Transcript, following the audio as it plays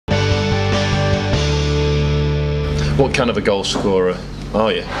What kind of a goal scorer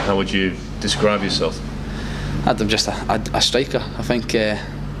are you? How would you describe yourself? I'm just a striker. I think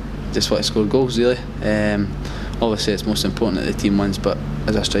just want to score goals really. Obviously it's most important that the team wins, but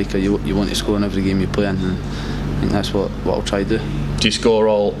as a striker you want to score in every game you play in, and I think that's what I'll try to do. Do you score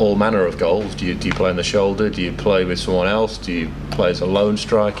all manner of goals? Do you play on the shoulder? Do you play with someone else? Do you play as a lone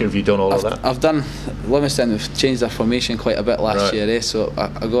striker? Have you done all of that? I've done. Livingston have changed their formation quite a bit last year, so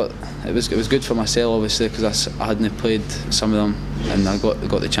I got it was good for myself obviously, because I hadn't played some of them and I got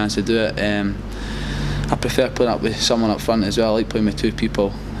the chance to do it. I prefer playing up with someone up front as well. I like playing with two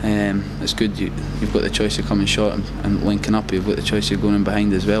people. It's good you've got the choice of coming short and linking up. You've got the choice of going in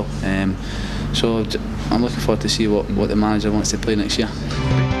behind as well. So I'm looking forward to see what the manager wants to play next year.